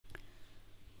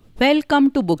Welcome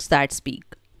to Books That Speak.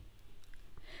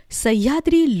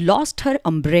 Sahyadri lost her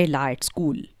umbrella at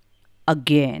school.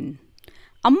 Again.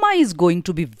 Amma is going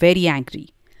to be very angry.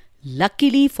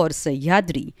 Luckily for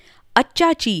Sahyadri,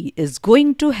 Achchachi is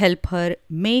going to help her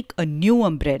make a new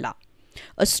umbrella.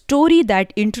 A story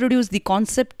that introduced the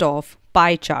concept of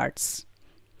pie charts.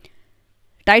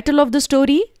 Title of the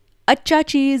story?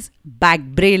 Achchachi's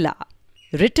Bagbrella.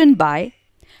 Written by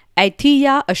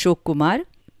Aithihya Ashok Kumar.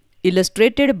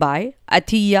 Illustrated by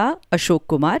Aithihya Ashok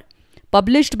Kumar.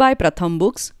 Published by Pratham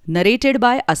Books. Narrated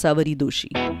by Asawari Doshi.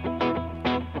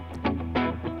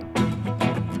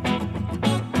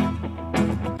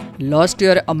 Lost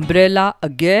your umbrella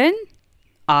again?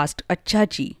 Asked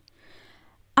Achchachi.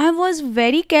 I was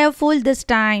very careful this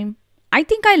time. I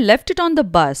think I left it on the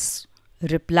bus,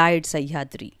 replied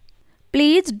Sahyadri.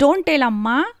 Please don't tell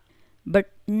Amma.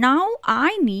 But now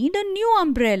I need a new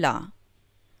umbrella.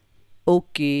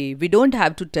 Okay, we don't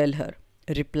have to tell her,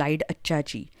 replied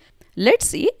Achchachi. Let's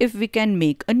see if we can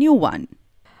make a new one.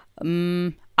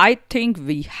 I think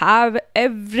we have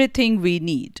everything we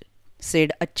need,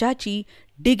 said Achchachi,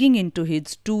 digging into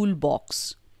his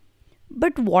toolbox.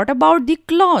 But what about the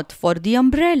cloth for the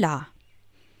umbrella?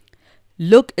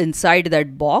 Look inside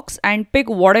that box and pick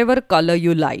whatever color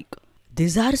you like.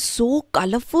 These are so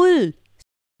colorful.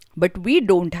 But we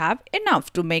don't have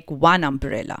enough to make one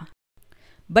umbrella.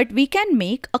 But we can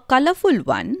make a colorful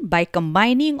one by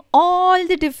combining all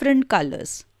the different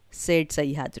colors, said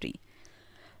Sahyadri.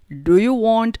 Do you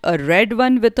want a red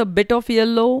one with a bit of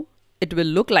yellow? It will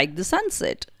look like the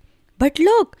sunset. But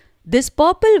look, this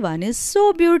purple one is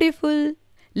so beautiful.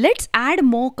 Let's add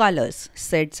more colors,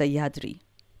 said Sahyadri.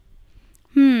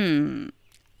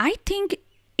 I think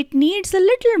it needs a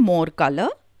little more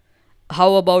color.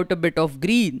 How about a bit of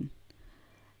green?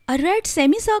 A red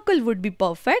semicircle would be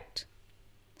perfect.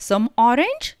 Some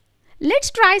orange? Let's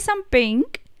try some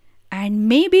pink. And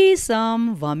maybe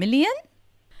some vermilion?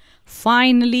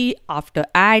 Finally, after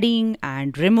adding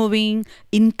and removing,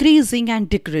 increasing and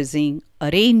decreasing,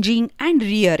 arranging and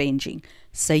rearranging,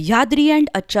 Sahyadri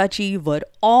and Achchachi were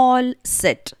all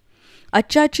set.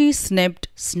 Achchachi snipped,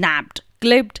 snapped,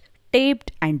 clipped,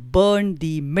 taped and burned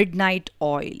the midnight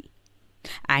oil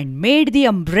and made the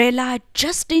umbrella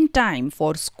just in time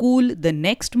for school the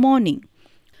next morning.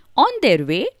 On their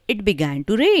way, it began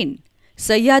to rain.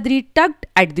 Sahyadri tugged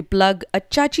at the plug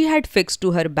Achchachi had fixed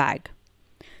to her bag.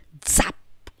 Zap!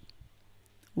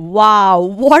 Wow,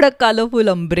 what a colorful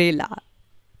umbrella!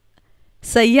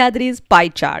 Sahyadri's pie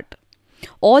chart.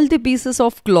 All the pieces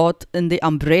of cloth in the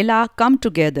umbrella come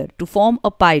together to form a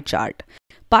pie chart.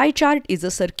 Pie chart is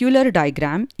a circular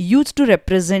diagram used to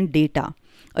represent data.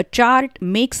 A chart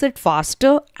makes it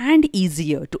faster and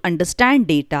easier to understand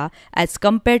data as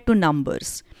compared to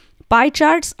numbers. Pie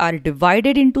charts are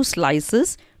divided into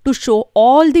slices to show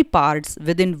all the parts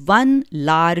within one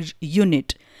large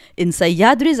unit. In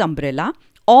Sahyadri's umbrella,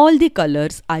 all the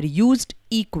colors are used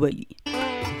equally.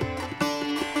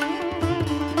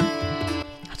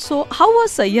 So, how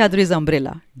was Sahyadri's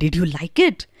umbrella? Did you like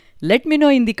it? Let me know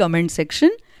in the comment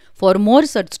section. For more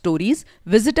such stories,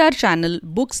 visit our channel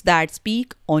Books That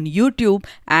Speak on YouTube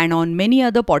and on many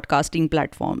other podcasting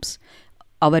platforms.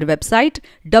 Our website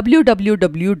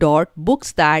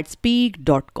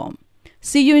www.booksthatspeak.com.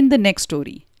 See you in the next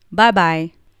story. Bye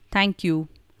bye. Thank you.